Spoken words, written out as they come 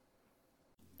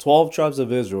12 Tribes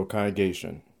of Israel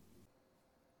Congregation.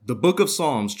 The Book of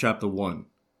Psalms, chapter 1.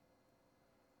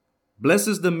 Blessed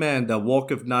is the man that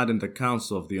walketh not in the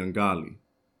counsel of the ungodly,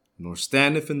 nor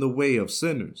standeth in the way of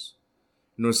sinners,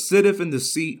 nor sitteth in the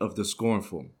seat of the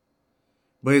scornful.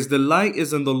 But his delight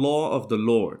is in the law of the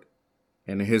Lord,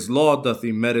 and in his law doth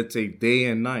he meditate day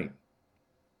and night.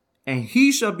 And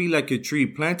he shall be like a tree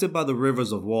planted by the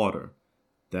rivers of water,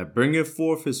 that bringeth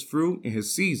forth his fruit in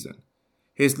his season.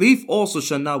 His leaf also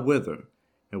shall not wither,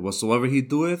 and whatsoever he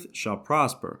doeth shall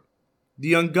prosper.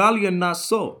 The ungodly are not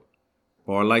so,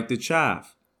 but are like the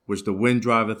chaff, which the wind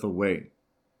driveth away.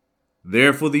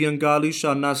 Therefore the ungodly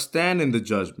shall not stand in the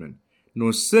judgment,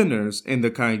 nor sinners in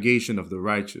the congregation of the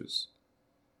righteous.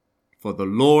 For the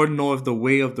Lord knoweth the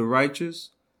way of the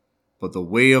righteous, but the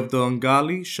way of the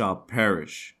ungodly shall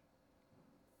perish.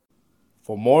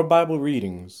 For more Bible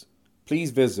readings, please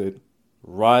visit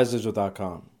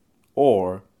riseisrael.com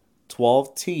or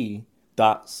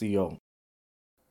 12t.co.